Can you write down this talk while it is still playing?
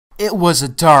It was a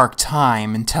dark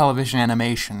time in television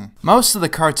animation. Most of the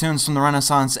cartoons from the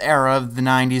Renaissance era of the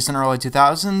 90s and early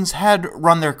 2000s had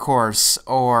run their course,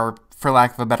 or, for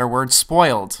lack of a better word,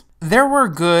 spoiled. There were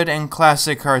good and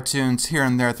classic cartoons here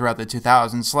and there throughout the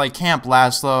 2000s, like Camp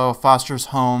Lazlo, Foster's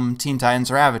Home, Teen Titans,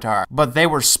 or Avatar, but they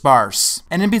were sparse.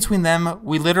 And in between them,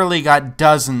 we literally got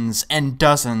dozens and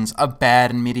dozens of bad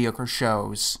and mediocre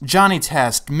shows. Johnny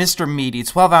Test, Mr. Meaty,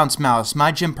 12-Ounce Mouse,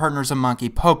 My Gym Partner's a Monkey,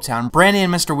 Popetown, Brandy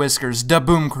and Mr. Whiskers, Da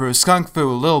Boom Crew, Skunk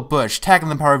Fu, Lil Bush, Tackling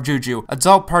the Power of Juju,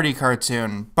 Adult Party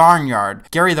Cartoon, Barnyard,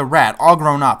 Gary the Rat, All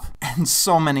Grown Up, and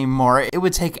so many more. It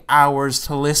would take hours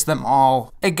to list them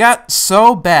all. It got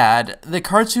so bad, the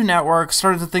Cartoon Network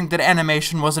started to think that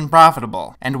animation wasn't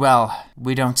profitable. And well,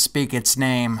 we don't speak its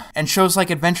name. And shows like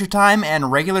Adventure Time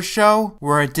and Regular Show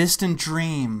were a distant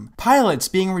dream. Pilots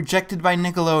being rejected by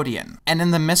Nickelodeon. And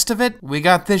in the midst of it, we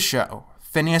got this show.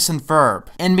 Phineas and Ferb.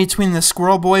 In between the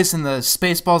Squirrel Boys and the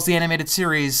Spaceballs the Animated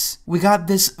Series, we got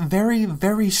this very,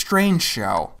 very strange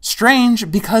show.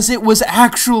 Strange because it was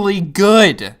actually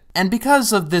good. And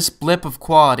because of this blip of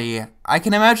quality, I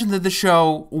can imagine that the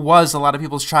show was a lot of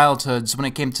people's childhoods when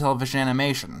it came to television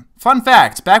animation. Fun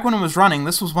fact, back when it was running,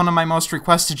 this was one of my most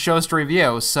requested shows to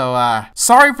review, so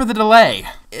sorry for the delay.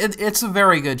 It's a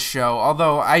very good show,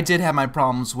 although I did have my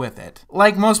problems with it.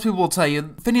 Like most people will tell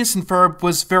you, Phineas and Ferb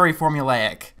was very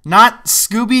formulaic. Not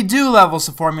Scooby-Doo levels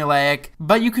of formulaic,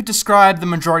 but you could describe the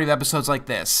majority of episodes like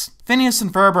this. Phineas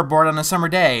and Ferb are bored on a summer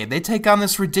day. They take on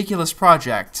this ridiculous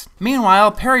project.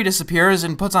 Meanwhile, Perry disappears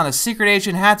and puts on a secret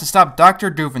agent hat to stop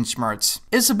Dr. Doofenshmirtz.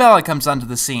 Isabella comes onto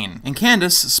the scene, and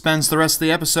Candace spends the rest of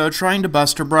the episode trying to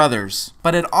bust her brothers.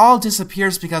 But it all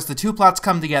disappears because the two plots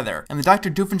come together, and the Dr.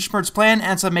 Doofenshmirtz plan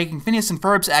ends up making Phineas and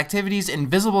Ferb's activities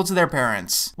invisible to their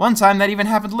parents. One time that even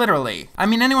happened literally. I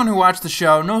mean, anyone who watched the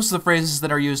show knows the phrases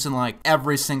that are used in like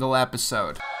every single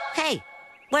episode. Hey,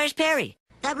 where's Perry?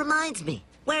 That reminds me.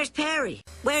 Where's Perry?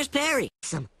 Where's Perry?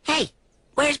 Hey,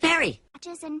 where's Perry?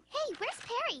 And hey, where's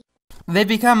Perry? They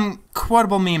become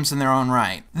quotable memes in their own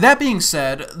right. That being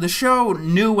said, the show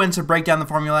knew when to break down the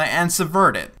formula and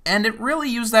subvert it, and it really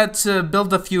used that to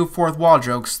build a few fourth wall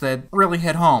jokes that really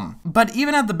hit home. But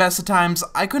even at the best of times,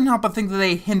 I couldn't help but think that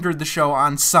they hindered the show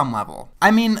on some level. I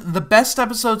mean, the best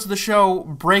episodes of the show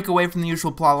break away from the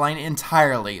usual plotline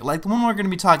entirely, like the one we're going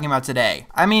to be talking about today.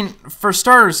 I mean, for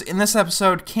starters, in this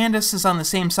episode, Candace is on the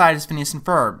same side as Phineas and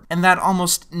Ferb, and that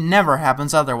almost never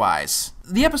happens otherwise.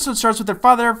 The episode starts with their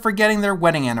father forgetting their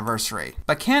wedding anniversary,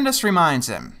 but Candace reminds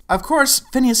him. Of course,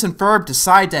 Phineas and Ferb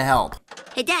decide to help.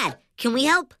 Hey, Dad, can we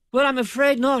help? Well, I'm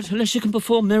afraid not, unless you can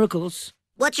perform miracles.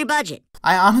 What's your budget?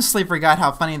 I honestly forgot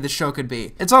how funny this show could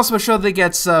be. It's also a show that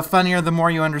gets funnier the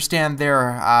more you understand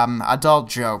their, adult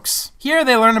jokes. Here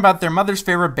they learn about their mother's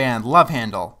favorite band, Love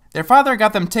Handle. Their father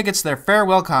got them tickets to their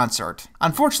farewell concert.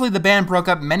 Unfortunately, the band broke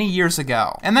up many years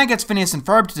ago, and that gets Phineas and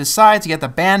Ferb to decide to get the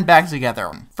band back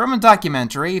together. From a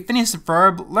documentary, Phineas and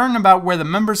Ferb learn about where the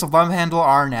members of Love Handle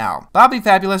are now. Bobby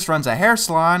Fabulous runs a hair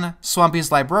salon, Swampy's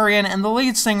librarian, and the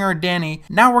lead singer, Danny,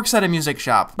 now works at a music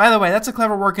shop. By the way, that's a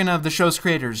clever working of the show's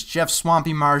creators, Jeff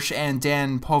Swampy Marsh and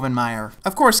Dan Povenmire.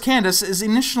 Of course, Candace is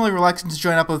initially reluctant to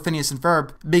join up with Phineas and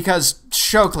Ferb, because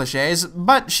show cliches,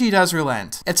 but she does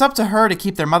relent. It's up to her to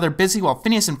keep their mother busy while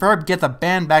Phineas and Ferb get the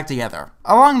band back together.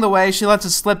 Along the way, she lets it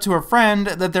slip to her friend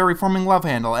that they're reforming Love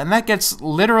Handle, and that gets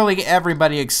literally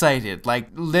everybody excited. Like,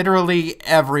 literally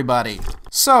everybody.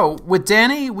 So, with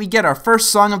Danny, we get our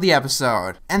first song of the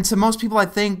episode. And to most people, I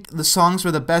think the songs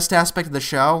were the best aspect of the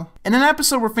show. In an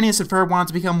episode where Phineas and Ferb wanted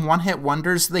to become one-hit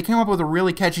wonders, they came up with a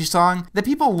really catchy song that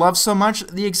people love so much,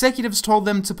 the executives told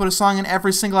them to put a song in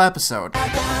every single episode.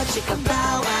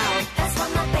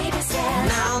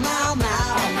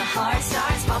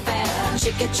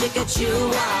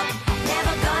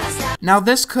 Now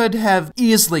this could have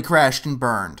easily crashed and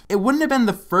burned. It wouldn't have been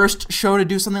the first show to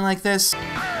do something like this. When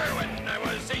I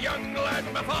was a young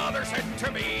lad, my father said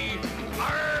to me,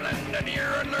 Ireland and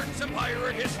here and learn some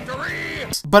pirate history.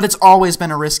 But it's always been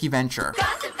a risky venture.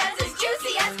 Gossip that's as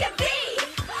juicy as can be.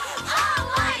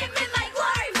 Oh, I am in my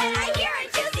glory when I hear a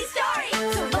juicy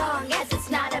story. So long as it's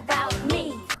not about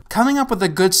me. Coming up with a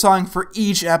good song for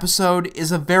each episode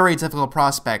is a very difficult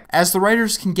prospect, as the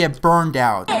writers can get burned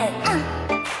out.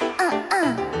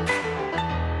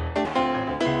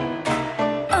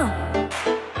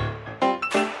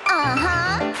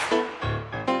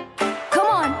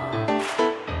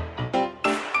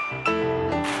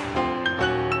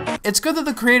 It's good that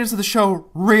the creators of the show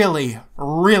really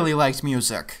liked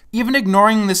music. Even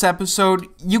ignoring this episode,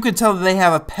 you could tell that they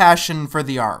have a passion for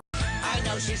the art. I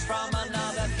know she's from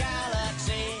another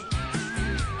galaxy.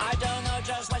 I don't know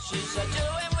just what she's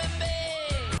doing with me.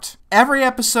 Every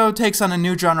episode takes on a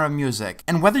new genre of music,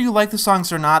 and whether you like the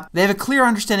songs or not, they have a clear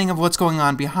understanding of what's going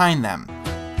on behind them.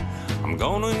 I'm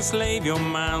gonna enslave your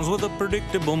minds with a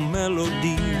predictable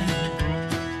melody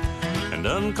and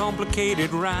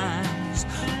uncomplicated rhymes.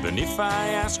 Then if I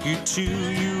ask you to,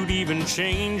 you'd even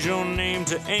change your name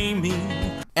to Amy.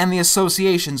 And the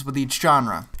associations with each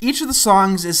genre. Each of the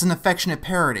songs is an affectionate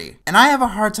parody, and I have a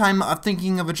hard time of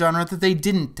thinking of a genre that they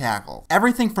didn't tackle.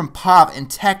 Everything from pop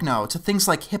and techno to things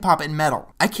like hip-hop and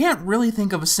metal. I can't really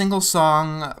think of a single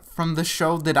song from the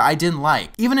show that I didn't like,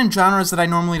 even in genres that I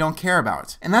normally don't care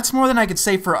about. And that's more than I could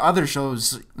say for other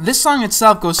shows. This song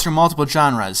itself goes through multiple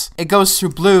genres. It goes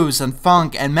through blues and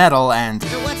funk and metal and...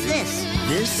 So what's this?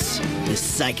 This is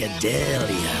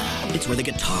psychedelia. It's where the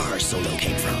guitar solo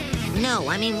came from. No,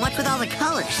 I mean, what's with all the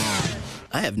colors?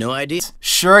 I have no idea.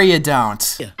 Sure you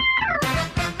don't.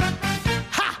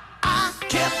 I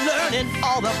kept learning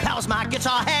all the powers my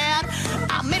guitar had.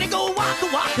 I made it go waka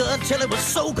waka till it was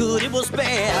so good it was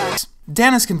bad.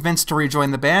 Dan is convinced to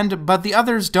rejoin the band, but the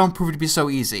others don't prove to be so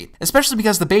easy, especially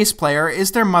because the bass player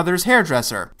is their mother's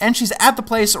hairdresser, and she's at the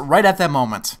place right at that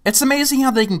moment. It's amazing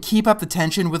how they can keep up the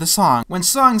tension with a song, when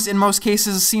songs in most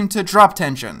cases seem to drop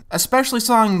tension, especially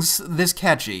songs this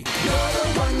catchy. You're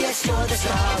the one, yes, you're the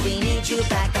star. We need you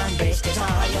back on bass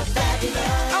guitar. You're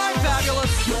fabulous. I'm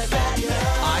fabulous. You're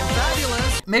fabulous. I'm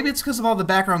fabulous. Maybe it's because of all the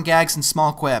background gags and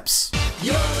small quips.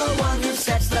 You're the one who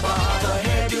sets the bar. The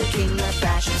hairdo king, the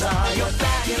fashions are. You're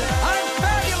fabulous. I'm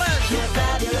fabulous. You're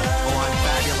fabulous. Oh, I'm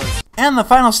fabulous. And the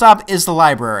final stop is the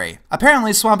library.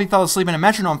 Apparently, Swampy fell asleep in a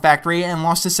metronome factory and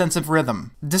lost his sense of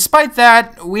rhythm. Despite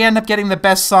that, we end up getting the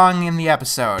best song in the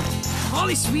episode. All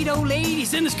these sweet old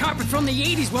ladies in this carpet from the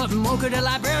 80s. What more could a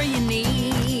librarian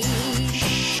need?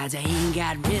 'Cause I ain't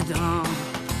got rhythm.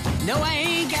 No, I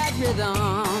ain't got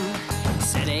rhythm.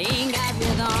 Said I ain't got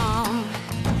rhythm.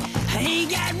 I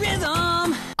ain't got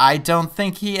rhythm. I don't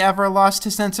think he ever lost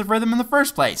his sense of rhythm in the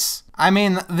first place. I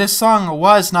mean, this song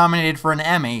was nominated for an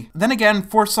Emmy. Then again,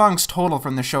 4 songs total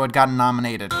from the show had gotten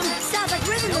nominated. Sounds like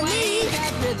rhythm to I me. ain't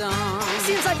got rhythm.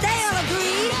 Seems like they all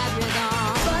agree. Got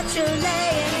rhythm. But you're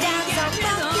laying down some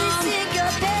funky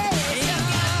syncopate.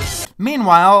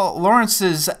 Meanwhile,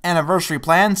 Lawrence's anniversary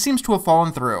plan seems to have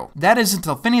fallen through. That is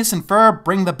until Phineas and Ferb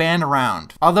bring the band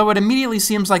around, although it immediately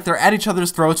seems like they're at each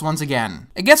other's throats once again.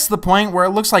 It gets to the point where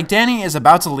it looks like Danny is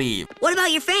about to leave. What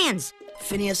about your fans?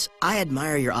 Phineas, I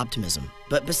admire your optimism,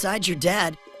 but besides your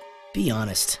dad, be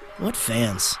honest, what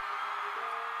fans?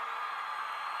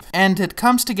 And it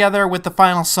comes together with the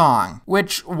final song,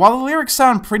 which, while the lyrics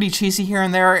sound pretty cheesy here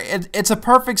and there, it's a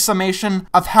perfect summation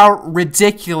of how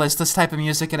ridiculous this type of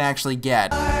music can actually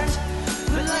get.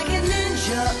 We're like a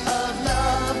ninja of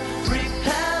love,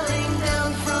 repelling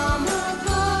down from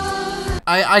above.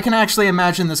 I can actually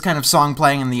imagine this kind of song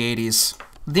playing in the 80s.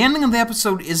 The ending of the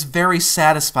episode is very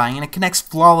satisfying, and it connects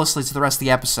flawlessly to the rest of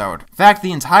the episode. In fact,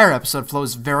 the entire episode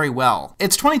flows very well.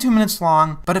 It's 22 minutes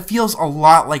long, but it feels a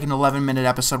lot like an 11-minute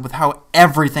episode with how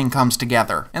everything comes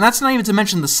together. And that's not even to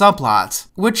mention the subplot,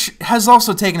 which has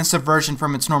also taken a subversion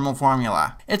from its normal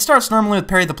formula. It starts normally with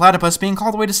Perry the Platypus being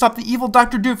called away to stop the evil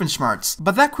Dr. Doofenshmirtz,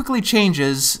 but that quickly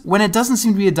changes when it doesn't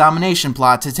seem to be a domination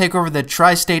plot to take over the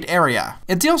tri-state area.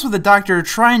 It deals with the doctor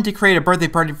trying to create a birthday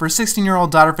party for 16-year-old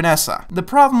daughter Vanessa.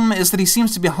 The problem is that he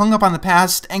seems to be hung up on the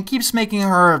past and keeps making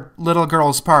her little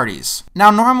girls' parties. Now,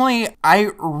 normally, I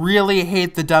really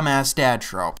hate the dumbass dad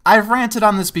trope. I've ranted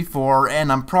on this before,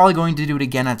 and I'm probably going to do it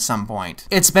again at some point.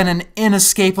 It's been an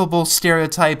inescapable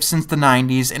stereotype since the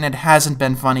 90s, and it hasn't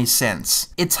been funny since.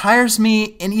 It tires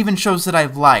me in even shows that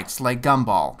I've liked, like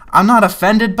Gumball. I'm not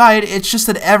offended by it, it's just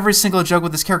that every single joke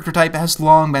with this character type has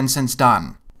long been since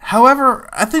done. However,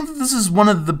 I think that this is one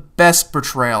of the best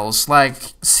portrayals,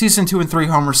 like Season 2 and 3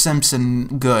 Homer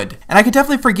Simpson good. And I could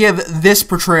definitely forgive this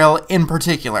portrayal in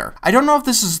particular. I don't know if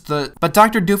this is but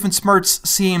Dr. Doofenshmirtz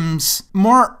seems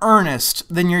more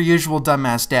earnest than your usual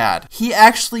dumbass dad. He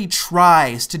actually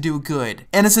tries to do good,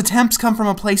 and his attempts come from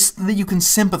a place that you can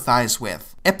sympathize with.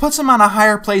 It puts him on a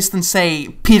higher place than, say,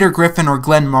 Peter Griffin or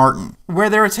Glenn Martin, where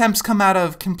their attempts come out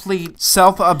of complete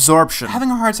self-absorption. Having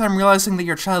a hard time realizing that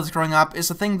your child is growing up is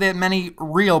a thing that many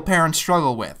real parents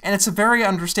struggle with, and it's a very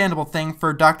understandable thing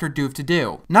for Dr. Doof to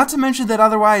do. Not to mention that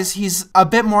otherwise he's a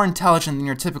bit more intelligent than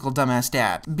your typical dumbass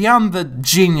dad. Beyond the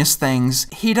genius things,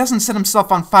 he doesn't set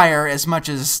himself on fire as much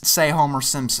as, say, Homer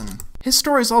Simpson. His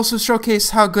stories also showcase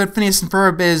how good Phineas and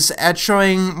Ferb is at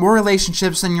showing more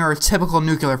relationships than your typical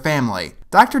nuclear family.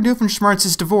 Dr. Doofenshmirtz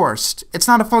is divorced. It's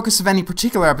not a focus of any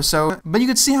particular episode, but you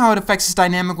could see how it affects his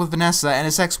dynamic with Vanessa and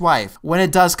his ex-wife when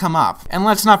it does come up. And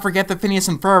let's not forget that Phineas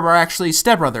and Ferb are actually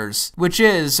stepbrothers, which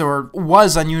is, or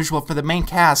was, unusual for the main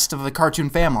cast of the cartoon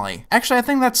family. Actually, I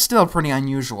think that's still pretty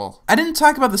unusual. I didn't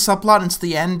talk about the subplot until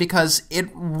the end because it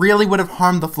really would have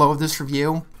harmed the flow of this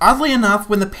review. Oddly enough,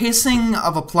 when the pacing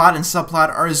of a plot and subplot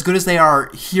are as good as they are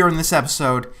here in this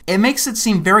episode, it makes it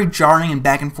seem very jarring and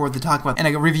back and forth to talk about in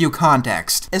a review context.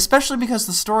 Especially because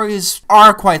the stories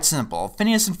are quite simple.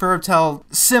 Phineas and Ferb tell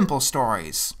simple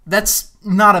stories. That's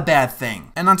not a bad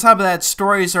thing. And on top of that,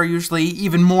 stories are usually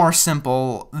even more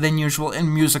simple than usual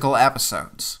in musical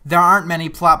episodes. There aren't many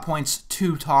plot points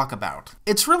to talk about.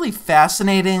 It's really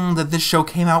fascinating that this show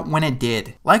came out when it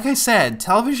did. Like I said,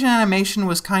 television animation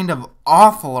was kind of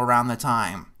awful around the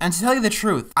time. And to tell you the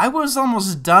truth, I was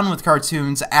almost done with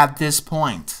cartoons at this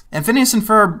point. And Phineas and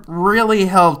Ferb really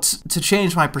helped to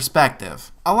change my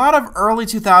perspective. A lot of early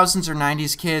 2000s or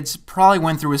 90s kids probably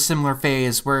went through a similar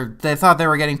phase where they thought they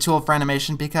were getting too old for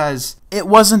animation because it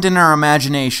wasn't in our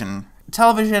imagination.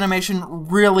 Television animation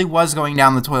really was going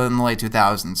down the toilet in the late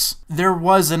 2000s. There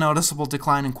was a noticeable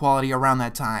decline in quality around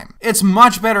that time. It's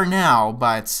much better now,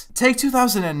 but take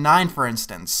 2009 for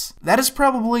instance. That is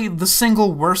probably the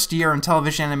single worst year in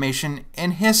television animation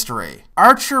in history.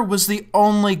 Archer was the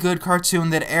only good cartoon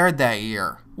that aired that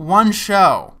year. One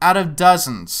show out of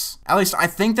dozens. At least I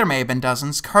think there may have been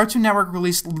dozens. Cartoon Network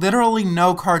released literally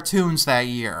no cartoons that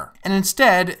year. And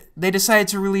instead, they decided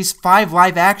to release 5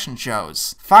 live-action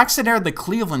shows. Fox had aired The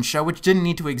Cleveland Show, which didn't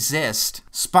need to exist.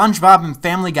 SpongeBob and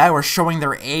Family Guy were showing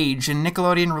their age, and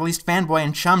Nickelodeon released Fanboy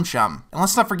and Chum Chum. And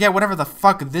let's not forget whatever the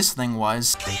fuck this thing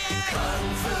was.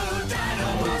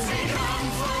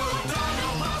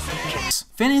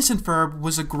 Phineas and Ferb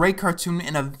was a great cartoon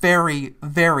in a very,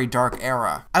 very dark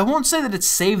era. I won't say that it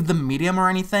saved the medium or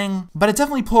anything, but it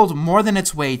definitely pulled more than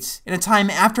its weight in a time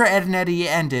after Ed and Eddie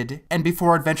ended and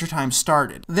before Adventure Time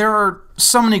started. There are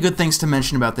so many good things to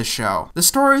mention about this show. The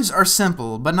stories are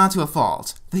simple, but not to a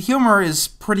fault. The humor is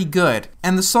pretty good,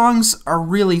 and the songs are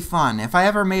really fun. If I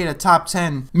ever made a top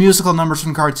 10 musical numbers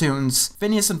from cartoons,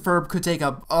 Phineas and Ferb could take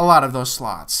up a lot of those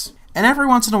slots. And every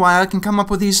once in a while I can come up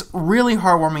with these really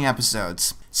heartwarming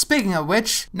episodes. Speaking of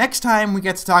which, next time we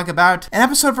get to talk about an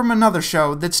episode from another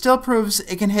show that still proves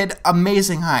it can hit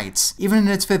amazing heights, even in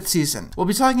its 5th season. We'll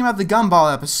be talking about the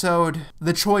Gumball episode,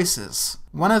 The Choices.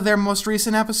 One of their most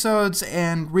recent episodes,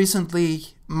 and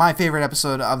recently my favorite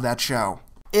episode of that show.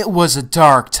 It was a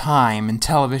dark time in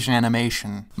television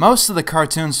animation. Most of the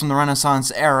cartoons from the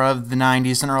Renaissance era of the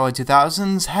 90s and early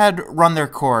 2000s had run their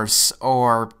course,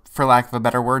 or for lack of a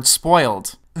better word,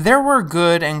 spoiled. There were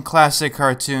good and classic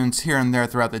cartoons here and there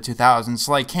throughout the 2000s,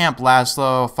 like Camp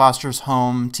Laszlo, Foster's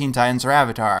Home, Teen Titans, or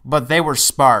Avatar, but they were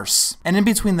sparse. And in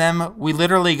between them, we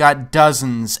literally got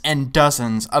dozens and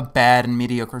dozens of bad and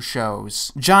mediocre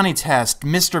shows. Johnny Test,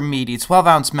 Mr. Meaty,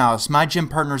 12-Ounce Mouse, My Gym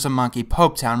Partner's a Monkey,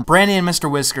 Popetown, Brandy and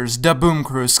Mr. Whiskers, Da Boom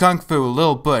Crew, Skunk Fu,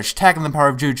 Lil Bush, Tackling the Power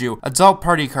of Juju, Adult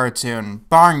Party Cartoon,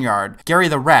 Barnyard, Gary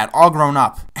the Rat, All Grown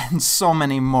Up, and so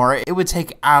many more. It would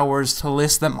take hours to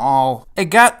list them all. It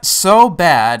got so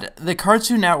bad that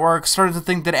Cartoon Network started to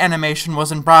think that animation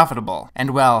wasn't profitable.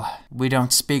 And well, we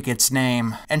don't speak its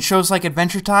name. And shows like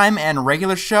Adventure Time and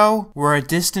Regular Show were a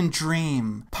distant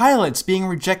dream. Pilots being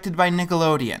rejected by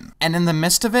Nickelodeon. And in the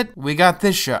midst of it, we got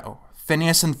this show.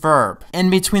 Phineas and Ferb. In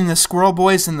between the Squirrel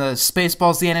Boys and the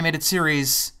Spaceballs the Animated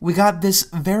Series, we got this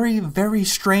very, very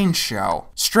strange show.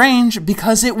 Strange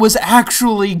because it was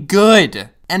actually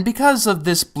good. And because of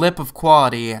this blip of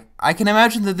quality, I can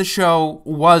imagine that the show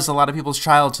was a lot of people's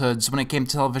childhoods when it came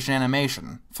to television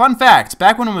animation. Fun fact,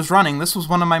 back when it was running, this was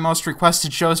one of my most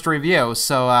requested shows to review,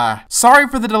 so sorry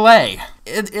for the delay.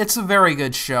 It's a very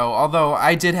good show, although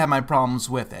I did have my problems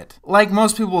with it. Like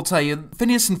most people will tell you,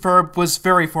 Phineas and Ferb was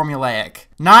very formulaic.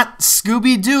 Not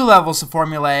Scooby-Doo levels of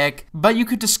formulaic, but you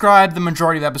could describe the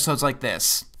majority of episodes like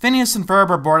this. Phineas and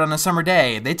Ferb are bored on a summer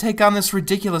day. They take on this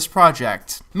ridiculous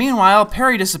project. Meanwhile,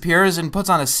 Perry disappears and puts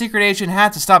on a secret agent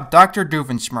hat to stop Dr.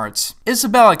 Doofenshmirtz.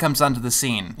 Isabella comes onto the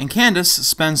scene, and Candace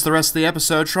spends the rest of the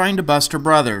episode trying to bust her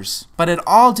brothers. But it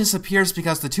all disappears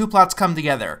because the two plots come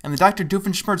together, and the Dr.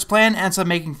 Doofenshmirtz plan ends up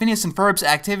making Phineas and Ferb's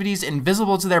activities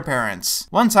invisible to their parents.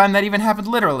 One time that even happened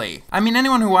literally. I mean,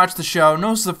 anyone who watched the show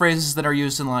knows the phrases that are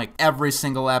used in like every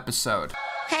single episode.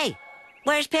 Hey,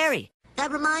 where's Perry?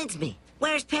 That reminds me.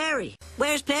 Where's Perry?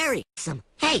 Where's Perry?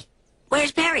 Hey,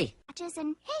 where's Perry?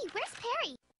 And hey, where's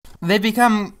Perry? They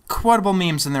become quotable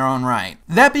memes in their own right.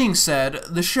 That being said,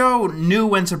 the show knew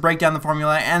when to break down the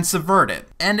formula and subvert it,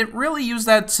 and it really used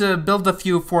that to build a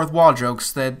few fourth wall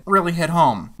jokes that really hit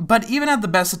home. But even at the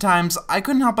best of times, I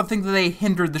couldn't help but think that they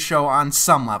hindered the show on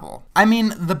some level. I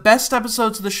mean, the best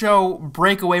episodes of the show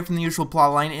break away from the usual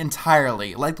plotline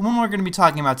entirely, like the one we're going to be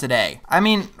talking about today. I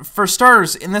mean, for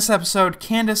starters, in this episode,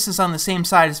 Candace is on the same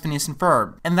side as Phineas and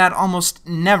Ferb, and that almost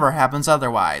never happens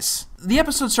otherwise. The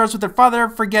episode starts with their father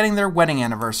forgetting their wedding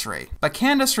anniversary, but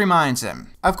Candace reminds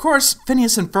him. Of course,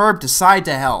 Phineas and Ferb decide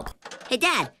to help. Hey,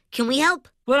 Dad, can we help?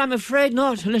 Well, I'm afraid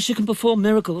not, unless you can perform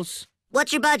miracles.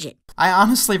 What's your budget? I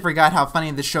honestly forgot how funny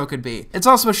this show could be. It's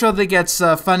also a show that gets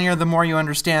funnier the more you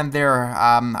understand their,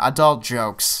 adult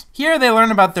jokes. Here they learn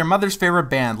about their mother's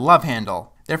favorite band, Love Handle.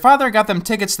 Their father got them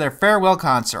tickets to their farewell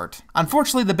concert.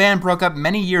 Unfortunately, the band broke up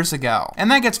many years ago,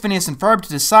 and that gets Phineas and Ferb to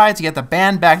decide to get the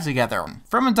band back together.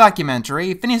 From a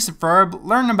documentary, Phineas and Ferb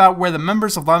learn about where the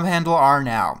members of Love Handle are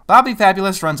now. Bobby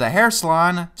Fabulous runs a hair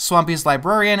salon, Swampy's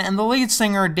librarian, and the lead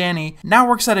singer, Danny, now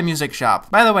works at a music shop.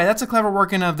 By the way, that's a clever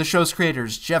working of the show's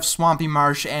creators, Jeff Swampy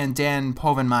Marsh and Dan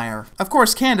Povenmire. Of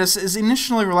course, Candace is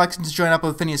initially reluctant to join up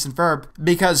with Phineas and Ferb,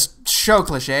 because show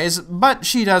cliches, but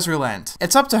she does relent.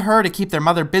 It's up to her to keep their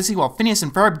mother busy while Phineas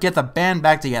and Ferb get the band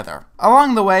back together.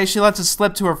 Along the way, she lets it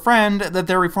slip to her friend that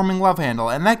they're reforming Love Handle,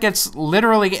 and that gets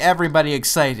literally everybody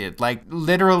excited. Like,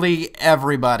 literally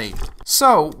everybody.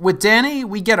 So, with Danny,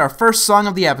 we get our first song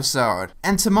of the episode.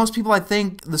 And to most people, I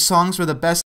think the songs were the best